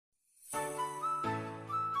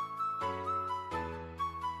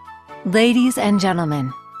Ladies and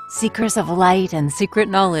gentlemen, seekers of light and secret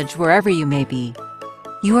knowledge wherever you may be,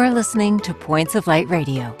 you are listening to Points of Light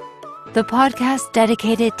Radio, the podcast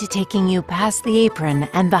dedicated to taking you past the apron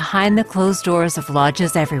and behind the closed doors of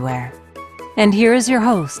lodges everywhere. And here is your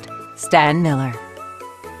host, Stan Miller.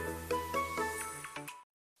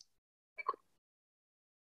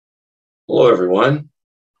 Hello, everyone,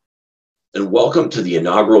 and welcome to the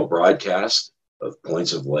inaugural broadcast of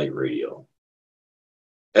Points of Light Radio.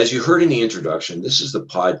 As you heard in the introduction, this is the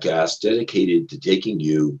podcast dedicated to taking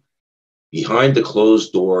you behind the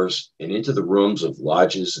closed doors and into the rooms of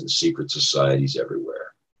lodges and secret societies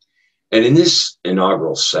everywhere. And in this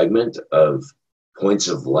inaugural segment of Points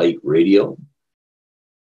of Light Radio,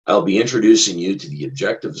 I'll be introducing you to the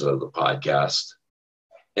objectives of the podcast,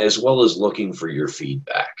 as well as looking for your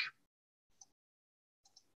feedback.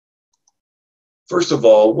 First of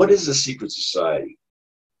all, what is a secret society?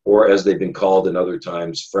 Or as they've been called in other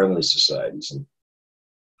times, friendly societies. And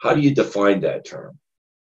how do you define that term?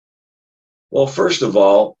 Well, first of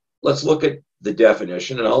all, let's look at the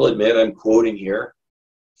definition. And I'll admit I'm quoting here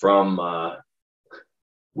from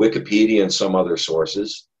Wikipedia and some other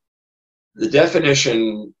sources. The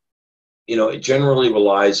definition, it generally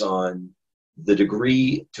relies on the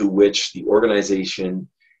degree to which the organization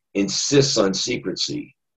insists on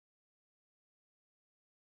secrecy.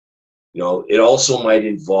 It also might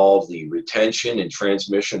involve the retention and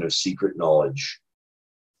transmission of secret knowledge,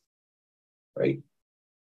 right?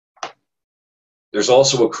 There's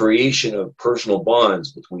also a creation of personal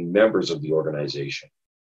bonds between members of the organization.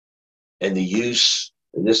 And the use,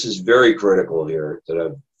 and this is very critical here,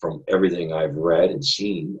 from everything I've read and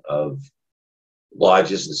seen of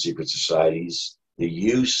lodges and secret societies, the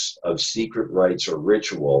use of secret rites or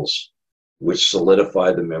rituals which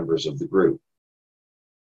solidify the members of the group.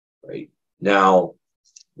 Right. Now,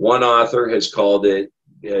 one author has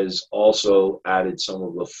also added some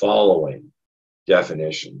of the following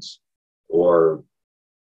definitions or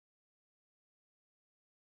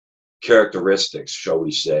characteristics, shall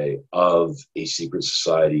we say, of a secret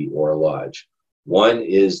society or a lodge. One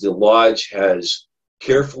is the lodge has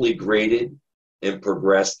carefully graded and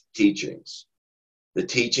progressed teachings. The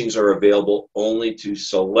teachings are available only to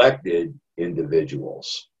selected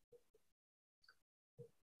individuals.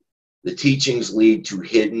 The teachings lead to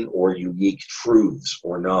hidden or unique truths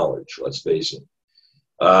or knowledge, let's face it.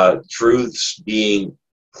 Truths being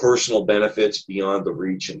personal benefits beyond the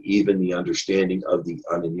reach and even the understanding of the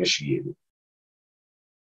uninitiated.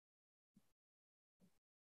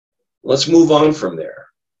 Let's move on from there.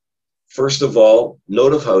 First of all,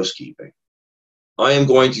 note of housekeeping. I am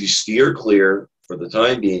going to steer clear, for the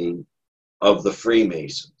time being, of the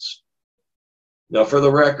Freemasons. Now, for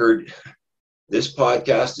the record, this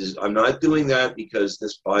podcast I'm not doing that because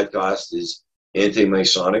this podcast is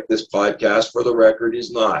anti-Masonic. This podcast, for the record, is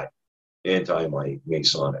not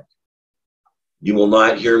anti-Masonic. You will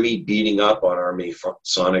not hear me beating up on our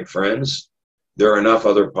Masonic friends. There are enough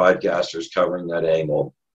other podcasters covering that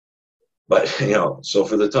angle. But, so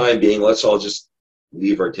for the time being, let's all just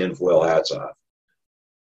leave our tinfoil hats off.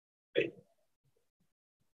 Okay.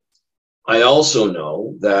 I also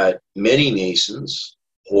know that many Masons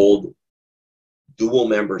hold dual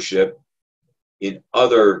membership in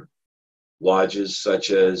other lodges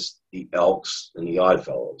such as the Elks and the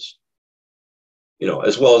Oddfellows,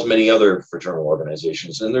 as well as many other fraternal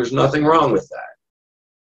organizations, and there's nothing wrong with that.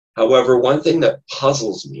 However, one thing that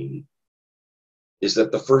puzzles me is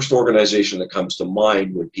that the first organization that comes to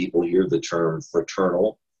mind when people hear the term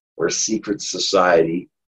fraternal or secret society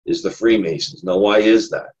is the Freemasons. Now, why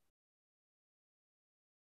is that?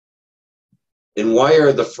 And why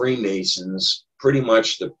are the Freemasons pretty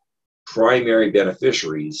much the primary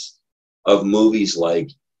beneficiaries of movies like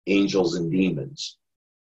Angels and Demons?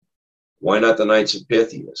 Why not the Knights of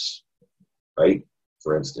Pythias, right,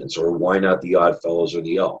 for instance? Or why not the Oddfellows or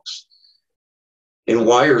the Elks? And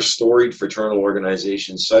why are storied fraternal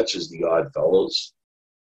organizations such as the Oddfellows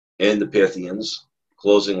and the Pythians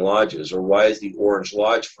closing lodges? Or why is the Orange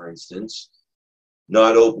Lodge, for instance,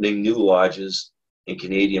 not opening new lodges in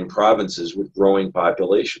Canadian provinces with growing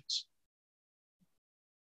populations?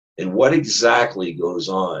 And what exactly goes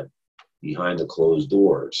on behind the closed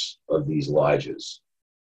doors of these lodges?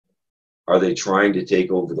 Are they trying to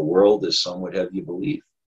take over the world, as some would have you believe?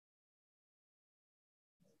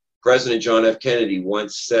 President John F. Kennedy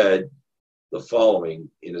once said the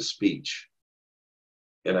following in a speech,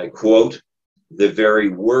 and I quote, "The very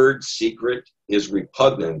word secret is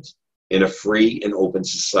repugnant in a free and open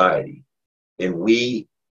society, and we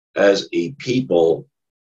as a people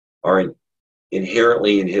are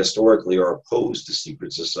inherently and historically are opposed to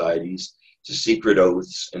secret societies to secret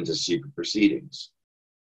oaths and to secret proceedings.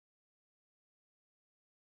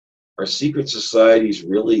 Are secret societies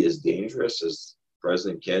really as dangerous as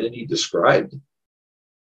President Kennedy described?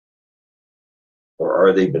 Or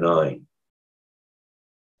are they benign?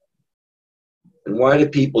 And why do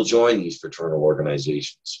people join these fraternal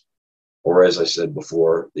organizations? Or as I said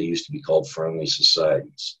before, they used to be called friendly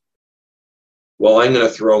societies. Well, I'm going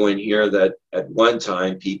to throw in here that at one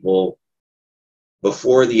time, people,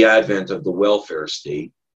 before the advent of the welfare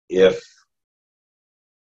state, if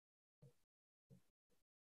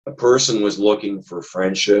a person was looking for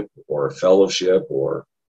friendship or fellowship or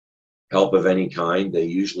help of any kind, they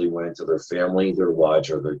usually went to their family, their lodge,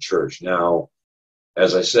 or their church. Now,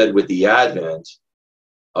 as I said, with the advent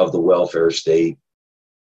of the welfare state,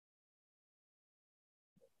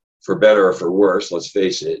 for better or for worse, let's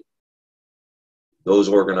face it, those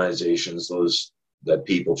organizations, those that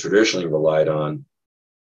people traditionally relied on,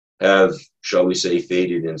 have, shall we say,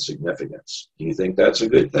 faded in significance. Do you think that's a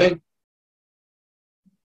good thing?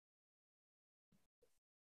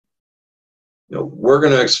 You know, we're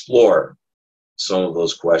going to explore some of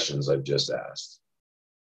those questions I've just asked.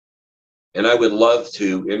 And I would love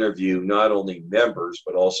to interview not only members,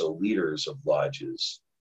 but also leaders of lodges.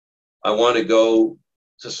 I want to go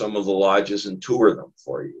to some of the lodges and tour them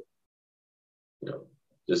for you. You know,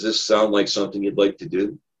 does this sound like something you'd like to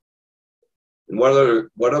do? And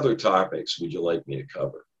what other topics would you like me to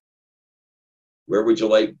cover? Where would you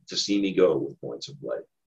like to see me go with Points of Light?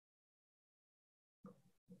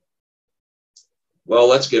 Well,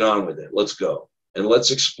 let's get on with it. Let's go. And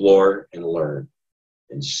let's explore and learn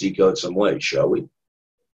and seek out some light, shall we?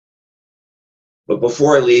 But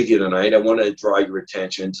before I leave you tonight, I want to draw your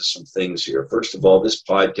attention to some things here. First of all, this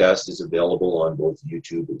podcast is available on both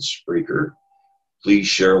YouTube and Spreaker. Please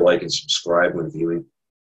share, like, and subscribe when viewing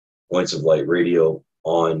Points of Light Radio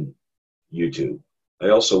on YouTube. I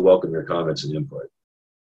also welcome your comments and input.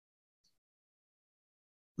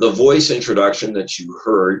 The voice introduction that you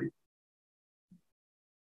heard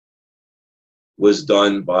was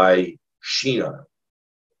done by Sheena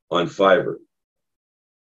on Fiverr.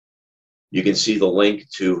 You can see the link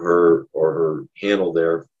to her or her handle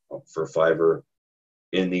there for Fiverr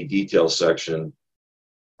in the details section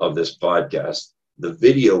of this podcast. The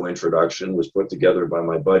video introduction was put together by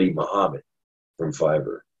my buddy Muhammad from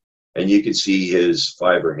Fiverr. And you can see his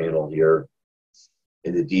Fiverr handle here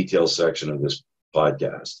in the details section of this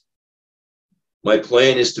podcast. My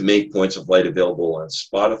plan is to make Points of Light available on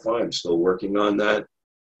Spotify. I'm still working on that.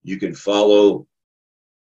 You can follow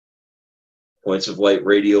Points of Light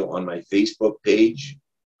Radio on my Facebook page.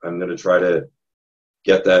 I'm going to try to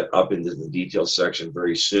get that up into the details section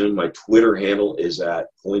very soon. My Twitter handle is at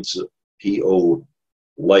PO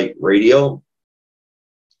Light Radio.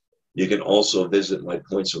 You can also visit my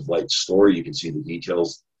Points of Light store. You can see the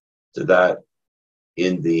details to that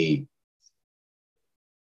in the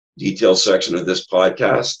details section of this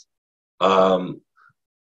podcast.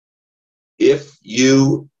 If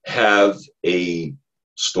you have a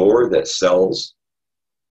store that sells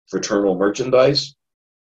fraternal merchandise,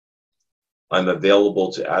 I'm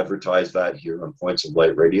available to advertise that here on Points of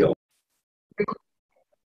Light Radio.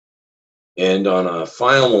 And on a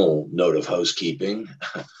final note of housekeeping,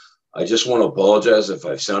 I just want to apologize if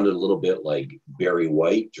I've sounded a little bit like Barry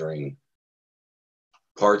White during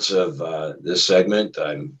parts of this segment.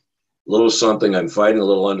 I'm a little something, I'm fighting a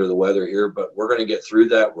little under the weather here, but we're going to get through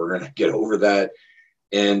that. We're going to get over that.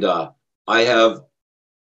 And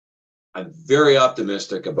I'm very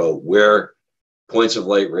optimistic about where Points of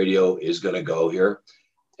Light Radio is going to go here.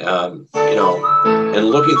 And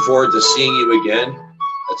looking forward to seeing you again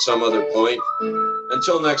at some other point.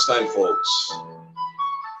 Until next time, folks,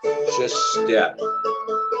 just step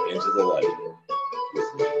into the light.